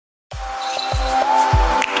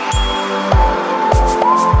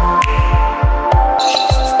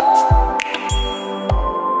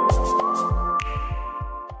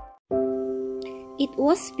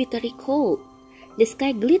was bitterly cold. The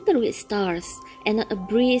sky glittered with stars, and not a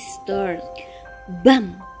breeze stirred.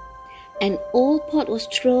 Bam! An old pot was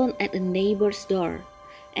thrown at a neighbor's door,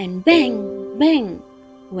 and bang, bang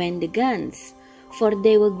went the guns, for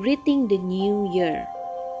they were greeting the new year.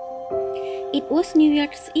 It was New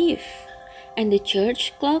Year's Eve, and the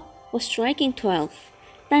church clock was striking 12.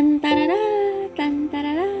 Tan-tarara,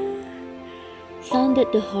 tan-tarara,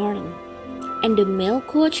 sounded the horn, and the mail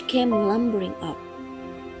coach came lumbering up.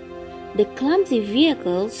 The clumsy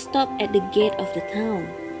vehicle stopped at the gate of the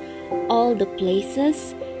town. All the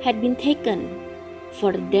places had been taken,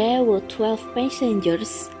 for there were 12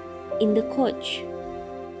 passengers in the coach.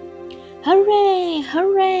 "Hooray!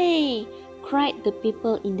 Hooray!" cried the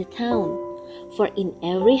people in the town, for in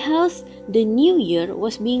every house the new year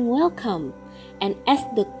was being welcomed, and as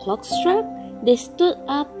the clock struck, they stood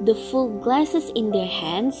up the full glasses in their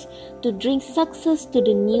hands to drink success to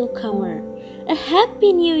the newcomer. "A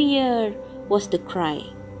happy new year!" was the cry.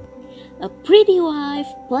 "A pretty wife,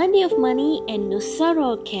 plenty of money, and no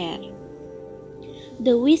sorrow or care."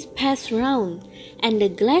 The whisk passed round, and the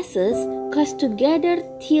glasses clashed together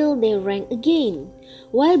till they rang again,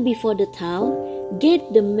 while before the town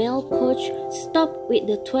gate the mail coach stopped with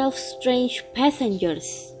the 12 strange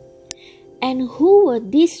passengers. And who were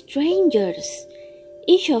these strangers?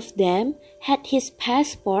 Each of them had his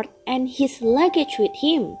passport and his luggage with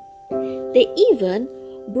him. They even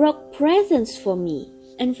brought presents for me,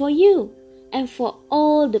 and for you, and for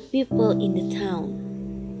all the people in the town.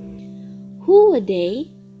 Who were they?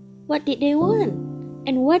 What did they want?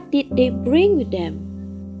 And what did they bring with them?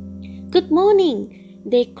 "Good morning,"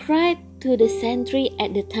 they cried to the sentry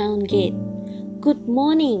at the town gate. "Good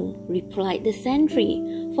morning," replied the sentry,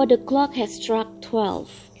 for the clock had struck 12.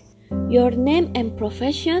 "Your name and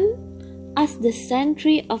profession?" asked the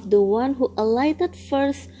sentry of the one who alighted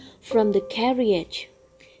first from the carriage.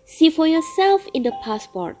 "See for yourself in the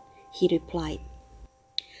passport," he replied.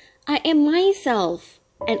 "I am myself,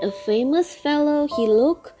 and a famous fellow he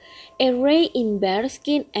looked, arrayed in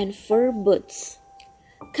bearskin and fur boots.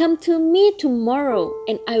 Come to me tomorrow,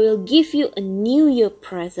 and I will give you a New Year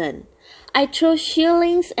present. I throw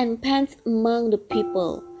shillings and pence among the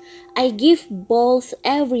people. I give balls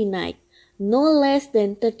every night, no less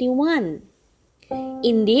than 31.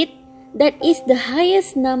 Indeed, that is the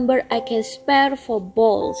highest number I can spare for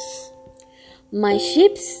balls. My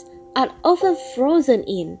ships are often frozen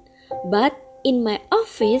in, but in my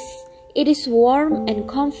office it is warm and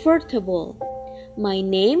comfortable. My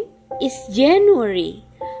name is January.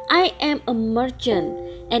 I am a merchant,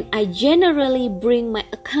 and I generally bring my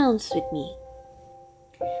accounts with me."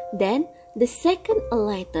 Then the second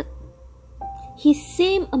alighted. He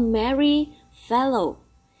seemed a merry fellow.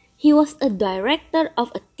 He was a director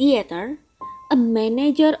of a theater, a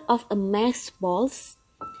manager of a masked balls,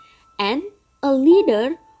 and a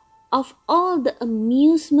leader of all the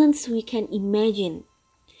amusements we can imagine.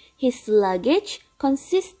 His luggage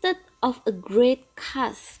consisted of a great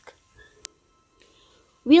cask.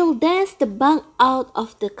 "We'll dance the bung out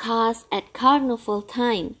of the cask at carnival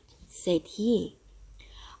time," said he.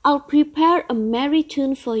 "I'll prepare a merry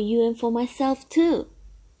tune for you and for myself too.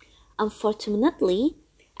 Unfortunately,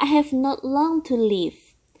 I have not long to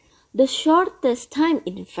live, the shortest time,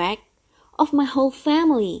 in fact, of my whole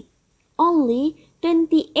family, only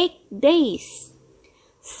 28 days.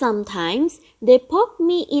 Sometimes they pop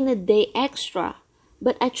me in a day extra,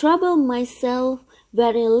 but I trouble myself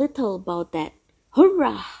very little about that.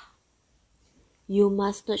 Hurrah!" "You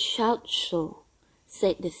must not shout so,"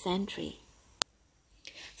 said the sentry.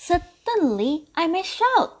 "Certainly I may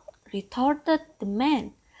shout," retorted the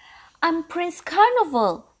man. "I'm Prince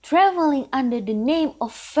Carnival, traveling under the name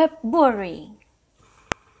of February."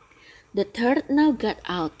 The third now got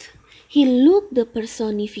out. He looked the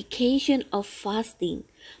personification of fasting,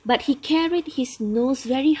 but he carried his nose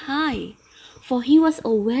very high, for he was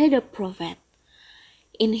a weather prophet.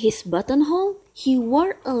 In his buttonhole he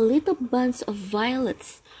wore a little bunch of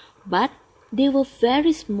violets, but they were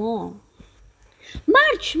very small.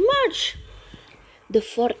 "March! March!" the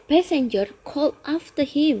fourth passenger called after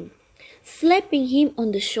him, slapping him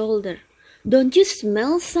on the shoulder. "Don't you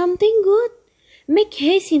smell something good? Make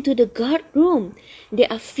haste into the guard room. They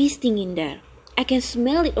are feasting in there. I can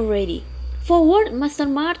smell it already. Forward, Master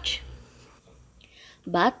March!"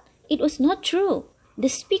 But it was not true. The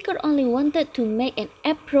speaker only wanted to make an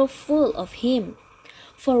April fool of him,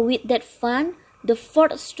 for with that fun the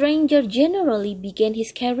fourth stranger generally began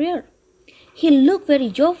his career. He looked very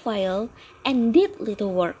jovial and did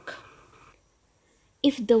little work.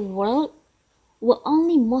 "If the world were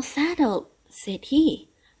only more settled," said he,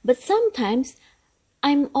 "but sometimes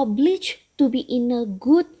I'm obliged to be in a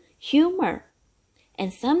good humor,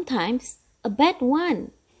 and sometimes a bad one.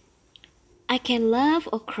 I can laugh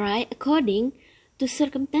or cry according to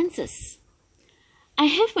circumstances. I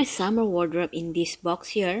have my summer wardrobe in this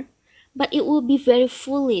box here, but it would be very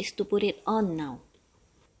foolish to put it on now.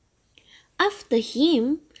 After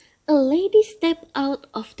him, a lady stepped out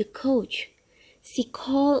of the coach. She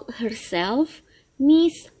called herself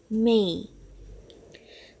Miss May.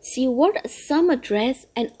 She wore a summer dress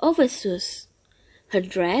and overshoes. Her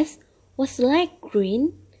dress was light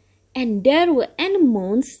green, and there were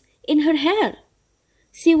anemones in her hair.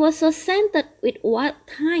 She was so scented with wild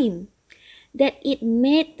thyme that it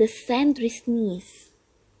made the sentry sneeze.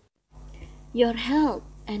 "Your health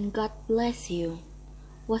and God bless you,"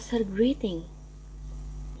 was her greeting.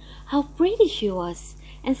 How pretty she was,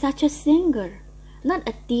 and such a singer. Not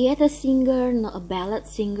a theater singer, nor a ballad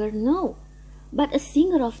singer, no, but a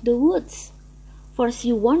singer of the woods. For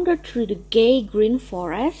she wandered through the gay green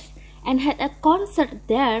forest and had a concert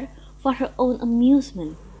there for her own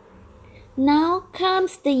amusement. "Now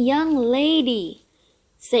comes the young lady,"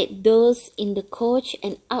 said those in the coach,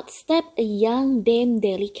 and out stepped a young dame,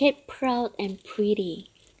 delicate, proud, and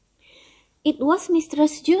pretty. It was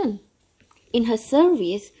Mistress June. In her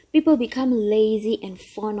service, people become lazy and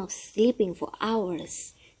fond of sleeping for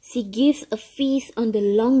hours. She gives a feast on the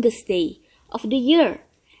longest day of the year,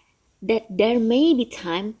 that there may be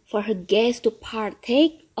time for her guests to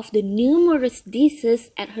partake of the numerous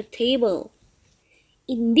dishes at her table.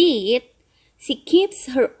 Indeed, she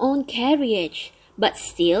keeps her own carriage, but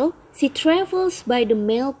still she travels by the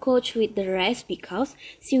mail coach with the rest because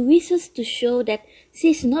she wishes to show that she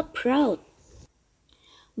is not proud.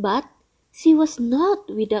 But she was not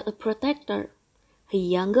without a protector. Her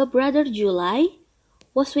younger brother July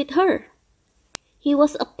was with her. He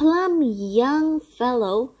was a plump young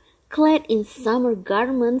fellow, clad in summer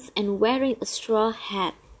garments and wearing a straw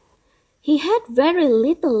hat. He had very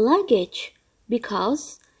little luggage,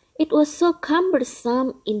 because it was so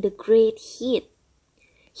cumbersome in the great heat.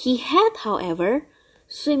 He had, however,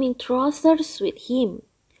 swimming trousers with him,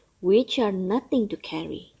 which are nothing to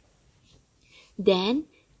carry. Then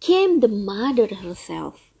came the mother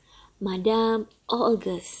herself, Madame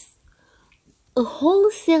Auguste, a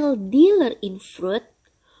wholesale dealer in fruit,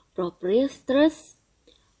 proprietress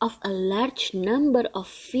of a large number of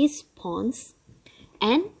fish ponds,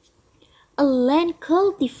 and a land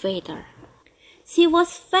cultivator. She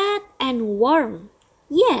was fat and warm,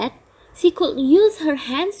 yet she could use her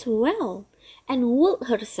hands well, and would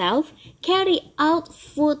herself carry out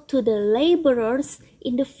food to the laborers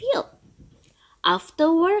in the field.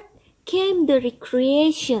 After work came the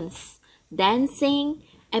recreations, dancing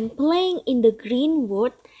and playing in the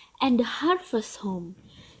greenwood and the harvest home.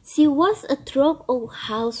 She was a true old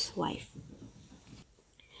housewife.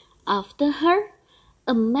 After her,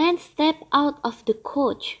 a man stepped out of the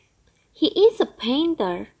coach. He is a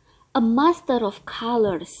painter, a master of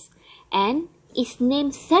colors, and is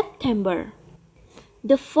named September.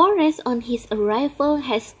 The forest on his arrival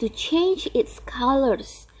has to change its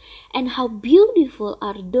colors, and how beautiful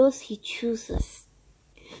are those he chooses.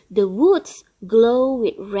 The woods glow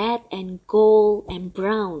with red and gold and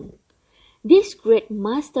brown. This great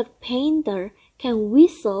master painter can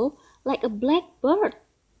whistle like a blackbird.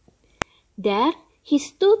 There he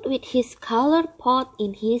stood with his color pot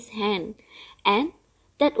in his hand, and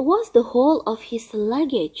that was the whole of his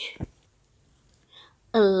luggage.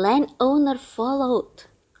 A landowner followed,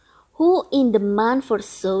 who in the month for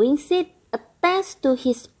sowing seed attends to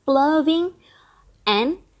his ploughing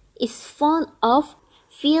and is fond of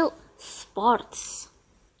field sports.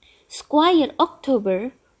 Squire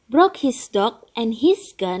October brought his dog and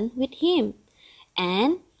his gun with him,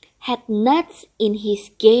 and had nuts in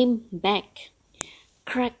his game bag.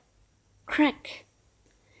 Crack, crack.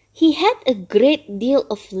 He had a great deal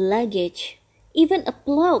of luggage, even a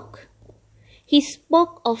plough. He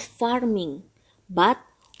spoke of farming, but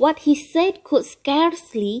what he said could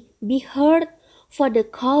scarcely be heard for the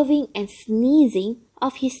coughing and sneezing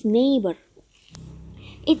of his neighbor.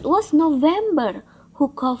 It was November, who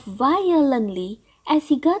coughed violently as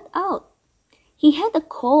he got out. He had a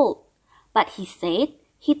cold, but he said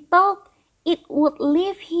he thought it would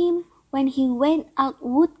leave him when he went out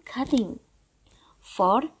wood cutting,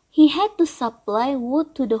 for he had to supply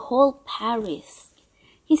wood to the whole parish.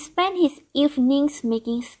 He spent his evenings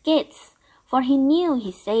making skates, for he knew,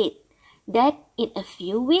 he said, that in a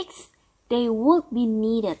few weeks they would be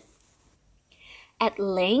needed. At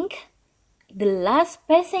length, the last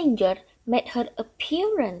passenger made her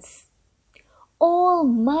appearance. Old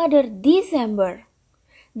Mother December!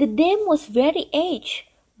 The dame was very aged,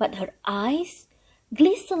 but her eyes,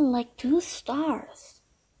 glistened like two stars.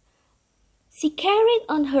 She carried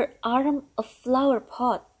on her arm a flower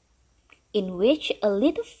pot, in which a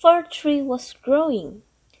little fir tree was growing.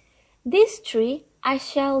 "This tree I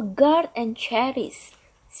shall guard and cherish,"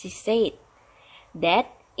 she said, "that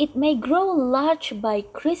it may grow large by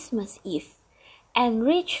Christmas Eve, and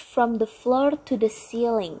reach from the floor to the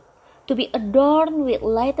ceiling, to be adorned with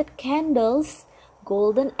lighted candles,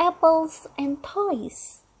 golden apples, and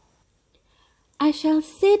toys. I shall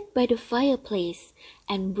sit by the fireplace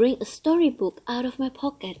and bring a storybook out of my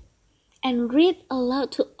pocket, and read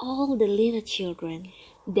aloud to all the little children.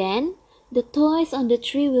 Then the toys on the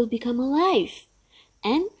tree will become alive,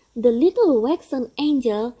 and the little waxen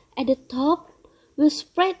angel at the top will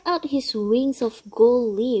spread out his wings of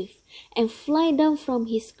gold leaf and fly down from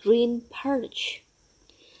his green perch.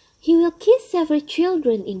 He will kiss every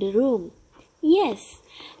children in the room, yes,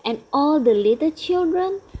 and all the little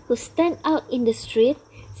children who stand out in the street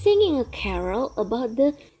singing a carol about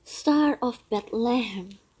the Star of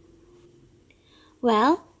Bethlehem."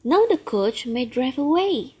 "Well, now the coach may drive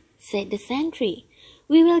away," said the sentry.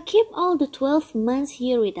 "We will keep all the 12 months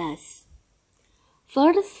here with us."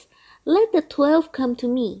 "First, let the 12 come to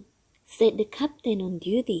me," said the captain on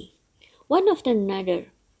duty, one after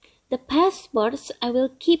another. "The passports I will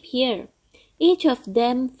keep here, each of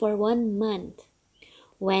them for 1 month.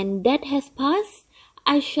 When that has passed,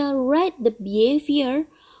 I shall write the behavior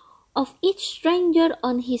of each stranger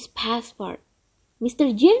on his passport. Mr.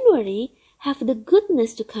 January, have the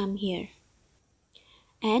goodness to come here."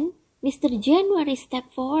 And Mr. January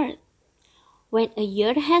stepped forward. "When a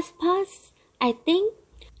year has passed, I think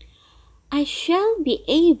I shall be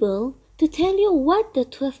able to tell you what the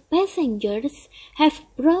 12 passengers have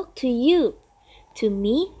brought to you, to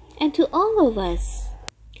me, and to all of us.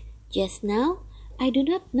 Just now, I do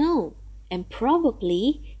not know, and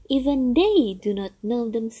probably even they do not know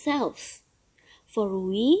themselves, for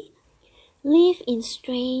we live in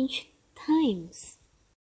strange times."